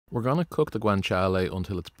We're going to cook the guanciale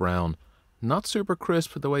until it's brown. Not super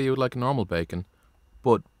crisp the way you would like normal bacon,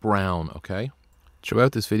 but brown, okay?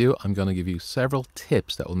 Throughout this video, I'm going to give you several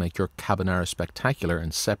tips that will make your carbonara spectacular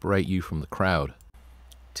and separate you from the crowd.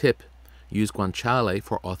 Tip: use guanciale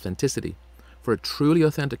for authenticity. For a truly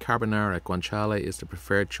authentic carbonara, guanciale is the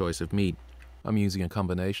preferred choice of meat. I'm using a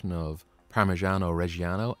combination of Parmigiano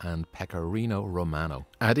Reggiano and Pecorino Romano.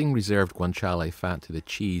 Adding reserved guanciale fat to the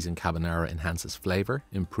cheese in carbonara enhances flavor,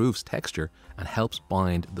 improves texture, and helps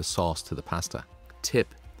bind the sauce to the pasta.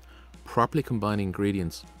 Tip: properly combining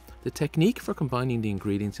ingredients. The technique for combining the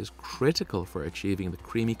ingredients is critical for achieving the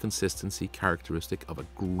creamy consistency characteristic of a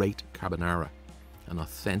great carbonara, an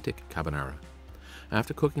authentic carbonara.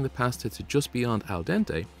 After cooking the pasta to just beyond al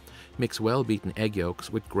dente, mix well-beaten egg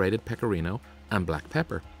yolks with grated pecorino and black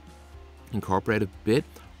pepper. Incorporate a bit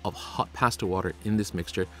of hot pasta water in this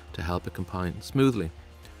mixture to help it combine smoothly.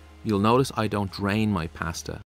 You'll notice I don't drain my pasta